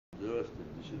The roster,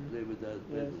 they should play without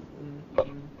Yes.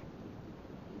 pedals.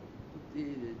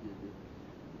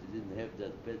 They didn't have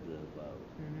that pedal power.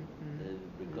 Then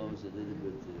it becomes a little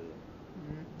bit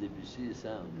Debussy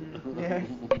sound. Yes.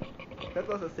 That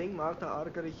was a thing Martha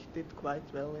Argerich did quite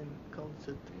well in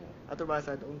concert. Yeah. Otherwise,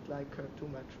 I don't like her too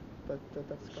much. But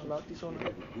that's Scarlatti She song.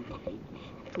 had a good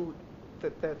Too,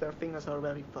 their fingers are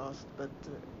very fast, but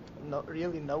not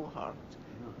really no heart.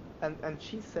 No. And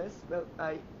she says, well,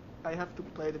 I have to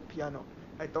play the piano.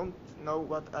 I don't know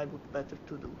what I would better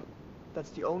to do. That's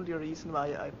the only reason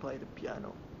why I play the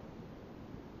piano.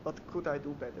 What could I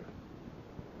do better?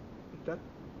 That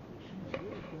I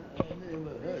never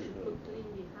Well, heard she of could clean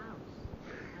the house.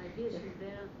 I guess she's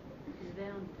very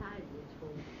untidy at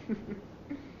home.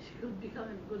 She could become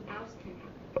a good housekeeper.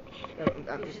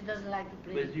 If she doesn't like to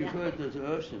play But the you piano. heard that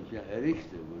Russian piano,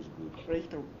 Richter was good.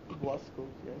 Richter was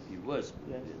good, yes. He was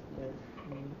good. Yes, yes.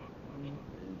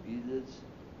 And Gieders.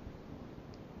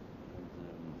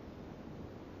 And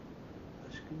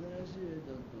Ashkenazi, I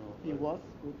don't know. He was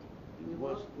good. He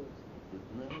was good. But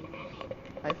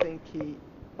now, I think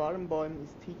Barenboim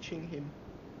is teaching him,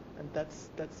 and that's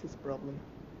his problem.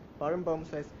 Barenboim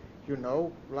says, you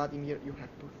know, Vladimir, you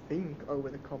have to think over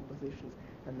the compositions,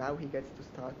 and now he gets to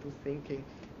start to thinking.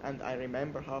 And I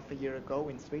remember half a year ago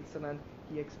in Switzerland,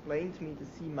 he explained me the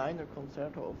C minor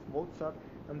concerto of Mozart,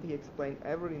 and he explained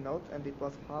every note, and it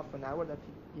was half an hour that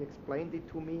he explained it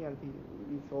to me, and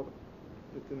we saw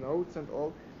the notes and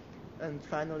all. And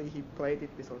finally he played it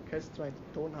with orchestra in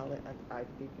the Tonhalle, and I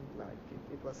didn't like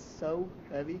it. It was so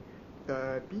heavy.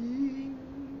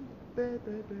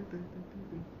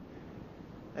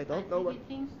 I don't know what. He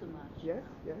thinks too much. Yes,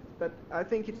 yes, but I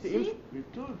think it's the. See? we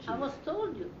told you. I was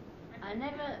told you. I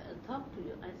never talked to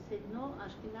you. I said, no,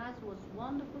 Ashkenazi was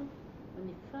wonderful. When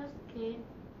he first came,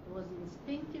 it was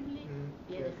instinctively,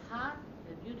 he had yes. a heart,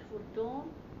 a beautiful tone,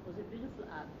 was a beautiful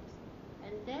artist.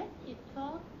 And then he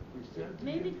thought, that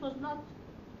maybe it was not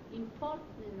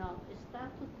important enough. He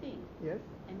started to think. Yes.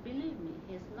 And believe me,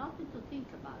 he has nothing to think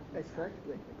about.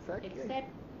 Exactly, exactly. Except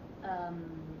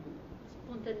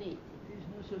spontaneity. He's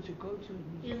not such a cultured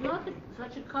musician. He's not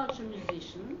such a cultured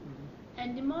musician,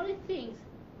 and the more he thinks,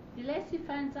 the less he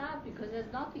finds out because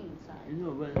there's nothing inside. You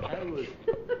know,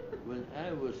 when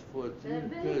I was 14,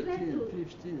 very 13, glad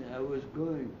 15, I was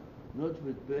going not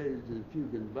with Berlitz and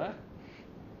Fugue and Bach,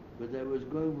 but I was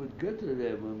going with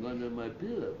Götterdämmerung under my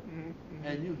pillow.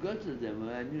 I knew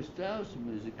Götterdämmerung, I knew Strauss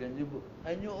music,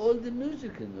 I knew all the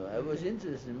music, you know. I was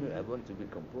interested in music. I wanted to be a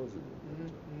composer.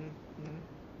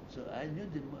 So I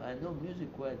know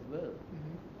music quite well.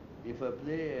 If I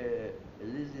play a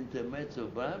little intermezzo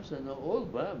of Brahms, I know all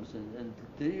Brahms, and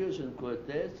trios and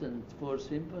quartets and four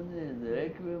symphony and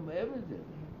requiem, everything.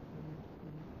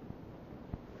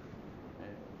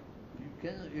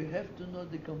 You have to know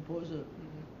the composer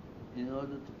in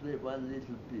order to play one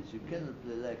little piece. You cannot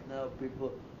play like now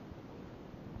people.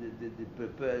 They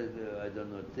prepare I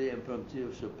don't know, the impromptu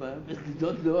of Chopin, but they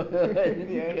don't know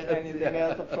anything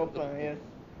else of Chopin. Yes.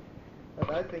 But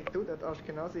I think too that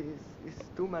Ashkenazi is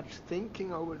too much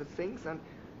thinking over the things, and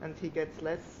he gets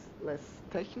less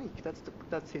technique.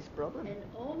 That's his problem. And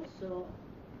also,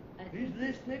 I He's think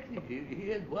less technical. He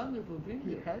had wonderful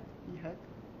fingers. He had.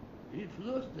 He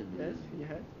flourished in Yes, this. he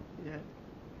had.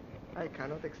 I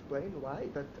cannot explain why,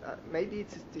 but maybe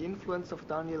it's the influence of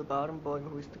Daniel Barenboim,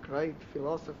 who is the great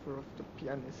philosopher of the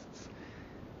pianists.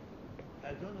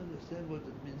 I don't understand what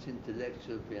it means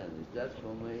intellectual pianist. That's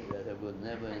for me that I would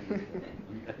never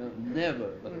understand. Never.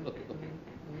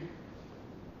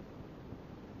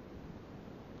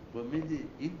 For me, the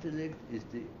intellect is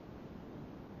the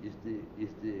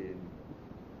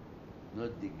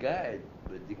not the guide,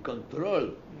 but the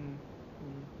control.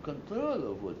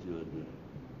 Control of what you are doing.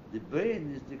 The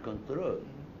brain is the control.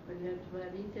 but you have to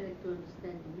have intellect to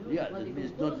understand the music. Yeah, what that the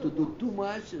means not to composer do wants. too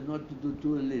much and not to do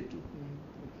too little.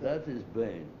 That is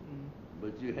brain.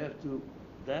 But you have to,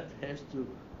 that has to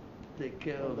take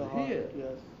care On the of heart, here.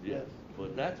 yes. For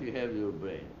that you have your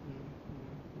brain.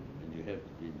 And you have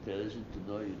to be intelligent to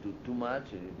know you do too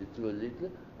much and you do too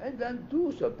little. And then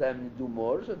sometimes you do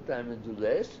more, sometimes you do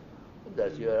less. And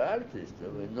that's your artist. I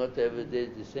mean, not every day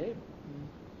is the same.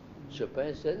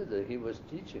 Chopin said that he was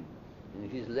teaching. In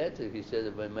his letter he said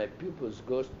that when my pupils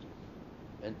go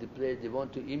and they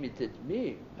want to imitate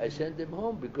me, I send them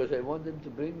home because I want them to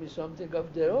bring me something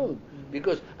of their own.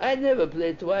 Because I never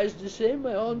play twice the same,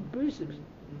 my own pieces.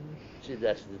 See,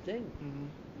 that's the thing.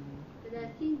 But I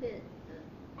think that,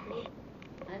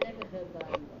 I never heard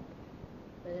Barenboim,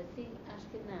 but I think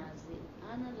Ashkenazi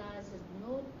analyzes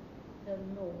note per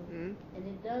note, and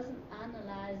it doesn't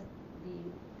analyze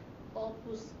the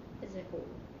opus as a whole.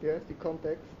 Yes, the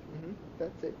context.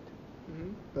 That's it.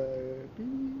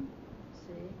 Baby.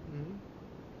 See?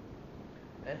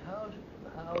 And how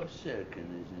Serkin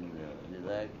is in there? You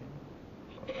like him?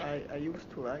 I used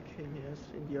to like him, yes,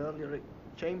 in the earlier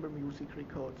chamber music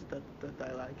records that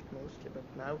I liked mostly, but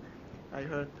now I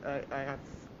heard I have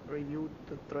reviewed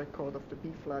the record of the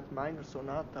B-flat minor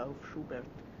sonata of Schubert,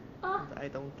 and I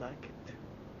don't like it.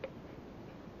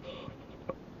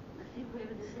 I think we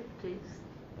have the same taste.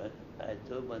 But I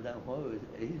told Madame Horowitz,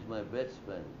 he's my best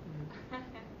friend.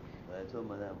 But I told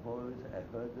Madame Horowitz, I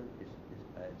heard it,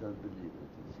 I don't believe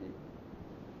it, you see.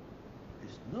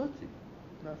 It's nothing.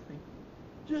 Nothing.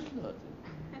 Just nothing.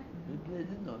 We play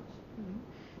the notes.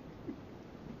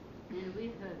 And we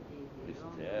heard the It's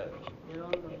terrible.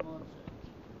 Rondo Mozart.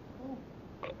 Oh.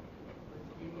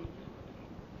 What's the name?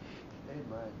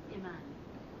 Amen.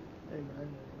 Amen.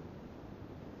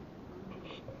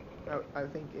 I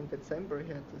think in December he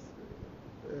had this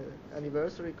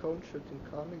anniversary concert in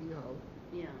Carnegie Hall.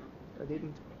 Yeah.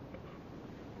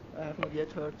 I have not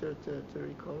yet heard the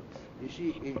records. You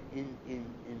see,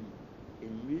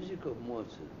 in music of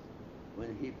Mozart,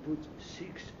 when he put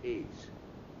 6 8s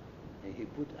and he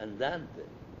put andante,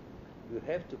 you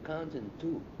have to count in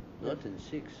 2, not in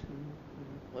 6.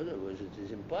 Otherwise, it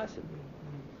is impossible.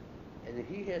 And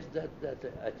he has that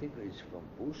I think it's from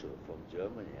Bush or from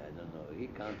Germany, I don't know. He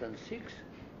counts on 6.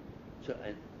 So,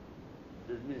 and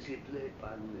that means he played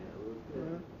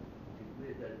he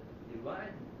played that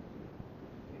divine.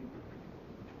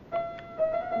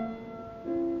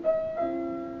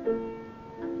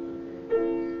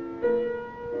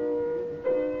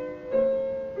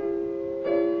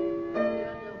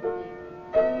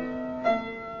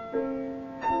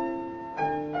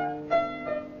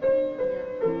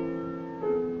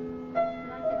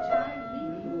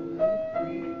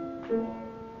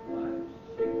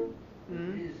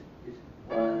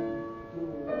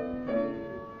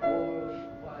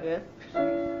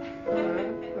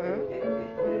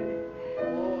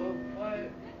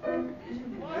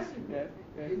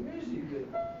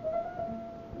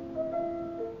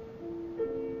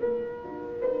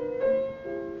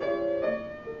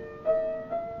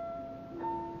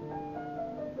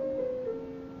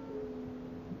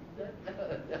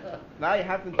 Now you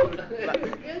haven't. You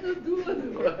cannot do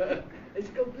it. It's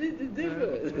completely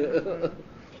different.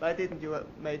 Why didn't you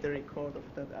make a record of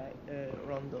that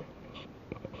rondo?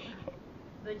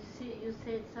 But you see, you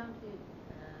said something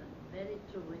very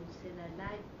true when you said I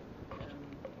like,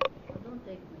 don't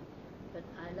take me, but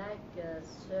I like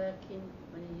Serkin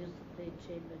when he used to play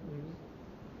chamber music.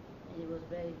 And he was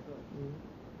very good.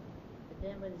 But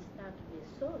then when he started to be a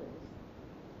soloist,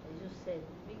 as you said, at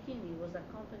the beginning he was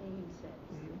accompanying himself.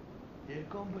 He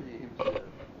accompanied himself.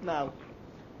 Now.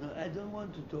 No, I don't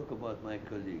want to talk about my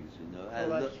colleagues, you know.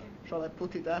 Shall I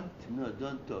put it out? No,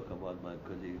 don't talk about my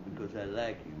colleague because I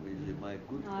like him. He's my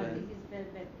good No, I friend. think he's very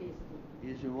bad taste.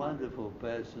 He's a wonderful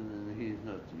person and he's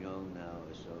not young now,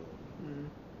 so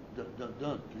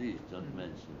please don't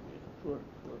mention him. Sure.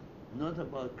 Not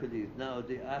about colleagues. Now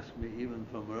they ask me even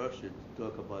from Russia to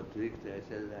talk about Richter. I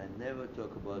said I never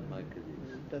talk about my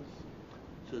colleagues.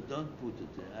 So don't put it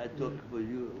in. I talk for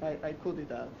you. I put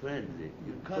it out. Friendly.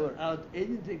 You cut out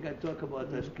anything I talk about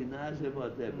Ashkenazi,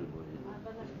 about everybody.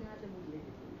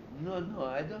 No,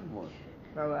 I don't want.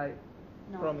 No, I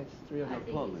promised really. I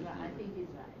think he's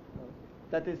right.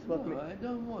 That is what I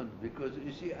don't want, because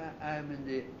you see, I'm in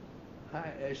the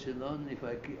high echelon. If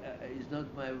it's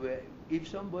not my way. If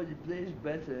somebody plays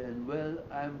better and well,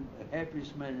 I'm the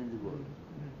happiest man in the world.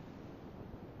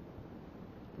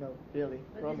 No, really.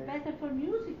 But promise. it's better for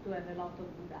music to have a lot of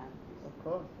good artists. Of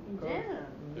course. In general.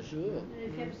 Sure.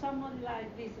 If you have somebody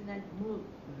like this in that mood,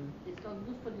 it's not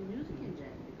good for the music in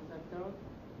general, because after all,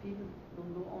 people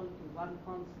don't go only to one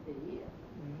concert a year.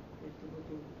 They have to go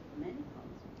to many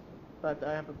concerts. But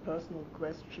I have a personal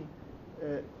question.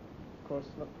 Of course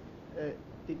not.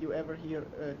 Did you ever hear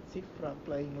Zifra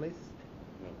playing Liszt?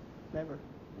 No. Never.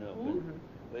 No.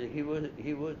 But he was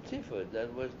Ziffer.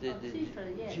 That was the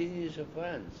Ziffer, yes. genius of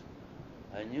France.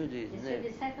 I knew his It's name.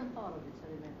 the second Horowitz, I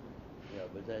remember. Yeah,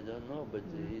 but I don't know. But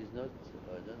he's not.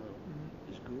 I don't know.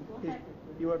 He's good. What happened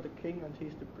to him? You are the king and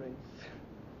he's the prince.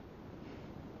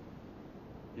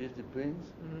 He's the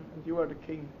prince. And you are the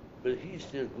king. But he's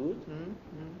still good.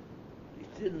 He's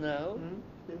still now.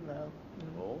 Still now.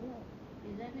 Oh.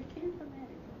 He never came from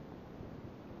America.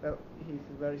 Well, he's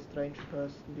a very strange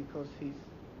person because he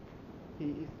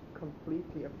is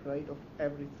completely afraid of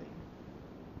everything.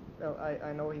 Well,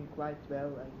 I know him quite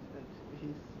well, and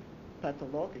he's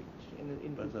pathologic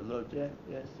in Pathologic?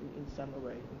 Yes, in some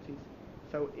way. And he's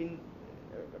so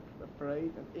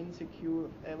afraid and insecure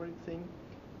of everything.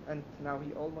 and now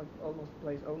he almost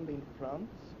plays only in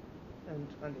France and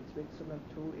in Switzerland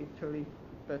too, Italy,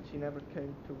 but he never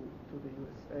came to the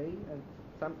USA, and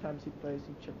sometimes he plays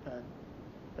in Japan.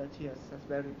 But he has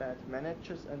very bad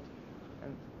managers, and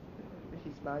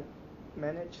his wife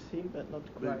manages him, but not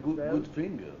quite Good, well. good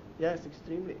finger. Yes,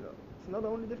 extremely well. It's not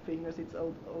only the fingers, it's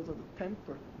also the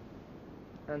temper.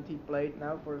 And he played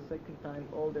now for a second time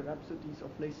all the Rhapsodies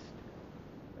of Liszt,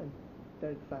 and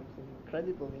there's something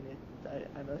incredible in it,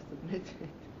 I must admit it.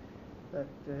 But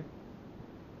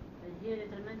He had a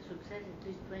tremendous success at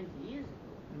least 20 years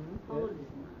ago. How yeah. old is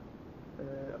he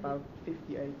now? About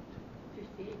 58.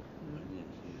 58. Yes,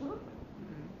 yes. Oh.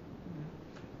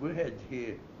 We had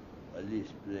here a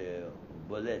Liszt player,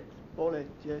 Bollet. Bollet,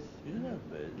 yes. He's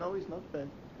not bad. No, he's not bad.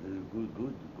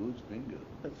 Good finger.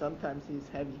 But sometimes he's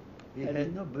heavy. He heavy.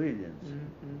 had no brilliance.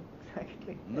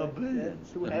 Exactly. No Yes, brilliance.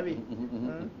 yes, too heavy.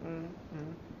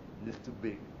 It's too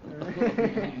big.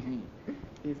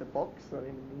 He's a boxer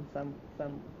in some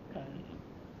kind.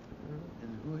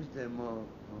 And who is the more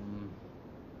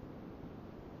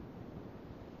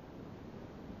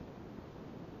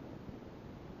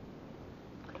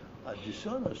the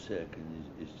son of Serkin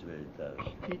is very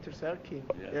talented. Peter Serkin.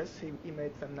 Yeah. Yes, he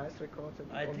made some nice records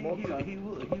I on think Mozart. he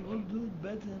will do it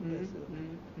better and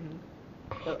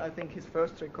better. Well, I think his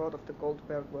first record of the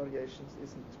Goldberg Variations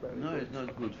isn't very No, good. it's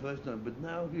not good first time, but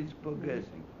now he's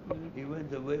progressing. He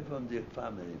went away from the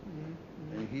family,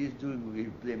 and he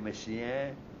play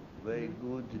Messiaen, very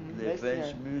good. He play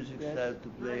French music, yes. start to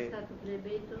play. Start to play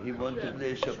Beethoven. He want to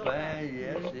play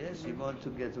Chopin, yes. He want to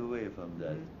get away from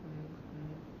that.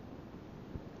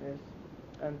 Yes,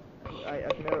 and I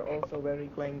admire also very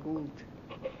Glenn Gould.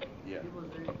 Yeah, He was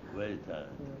very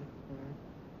talented.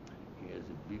 He has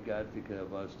a big article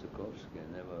about Stokowski,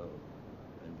 and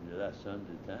the last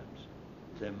 100 times.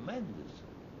 Tremendous.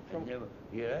 From-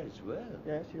 He writes well.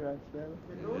 Yes, he writes well.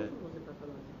 And also was a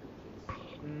pathological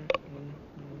case.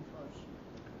 Unfortunately.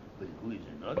 But who is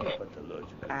another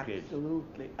pathological case?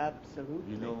 Absolutely.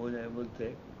 You know what I will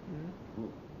take? Who?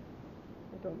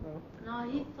 I don't know. No,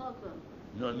 he thought one.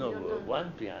 No,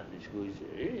 one pianist who is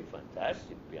a really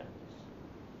fantastic pianist.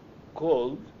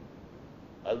 Cold,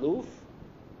 aloof,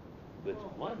 but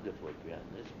wonderful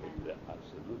pianist, but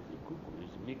absolutely cuckoo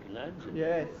is Michelangelo.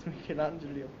 Yes,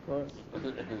 Michelangelo, of course.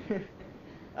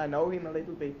 I know him a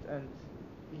little bit, and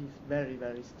he's very,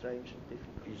 very strange and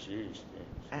difficult. He's really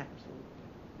strange. Absolutely.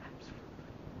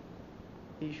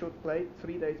 He should play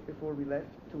 3 days before we left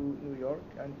to New York,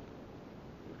 and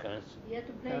You can't. He had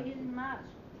to play here in March.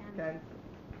 can't.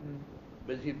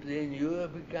 But he play in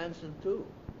Europe, he cancelled too.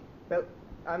 Well,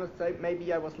 I must say,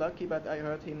 maybe I was lucky, but I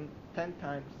heard him 10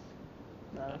 times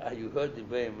now. You heard him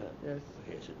very much. Yes.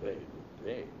 He has a very good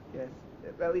play. Yes.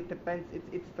 Well, it depends.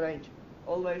 It's strange.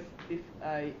 Always, if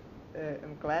I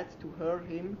am glad to hear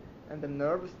him and am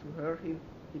nervous to hear him,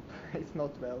 he plays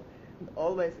not well. And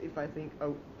always, if I think,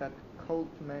 oh, that cold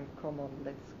man, come on,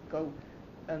 let's go,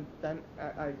 and then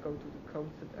I go to the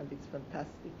concert and it's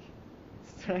fantastic.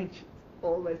 Strange. It's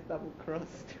always double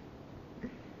crossed.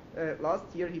 Last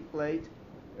year he played.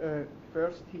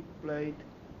 First he played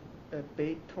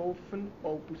Beethoven,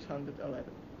 Opus 111.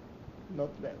 Not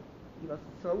well. He was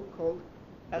so cold.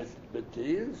 But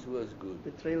Trills was good.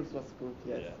 The Trills was good,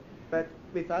 yes. Yeah. But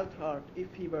without heart,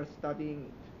 if he were studying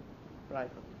it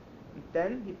private. And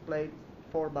then he played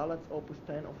 4 ballads, Opus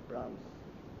 10 of Brahms.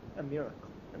 A miracle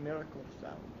of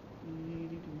sound.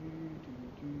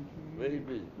 Very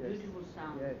good. Yes. Beautiful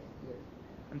sound. Yes, yes.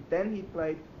 And then he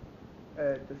played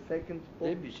the second book.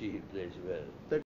 Debussy he plays well. The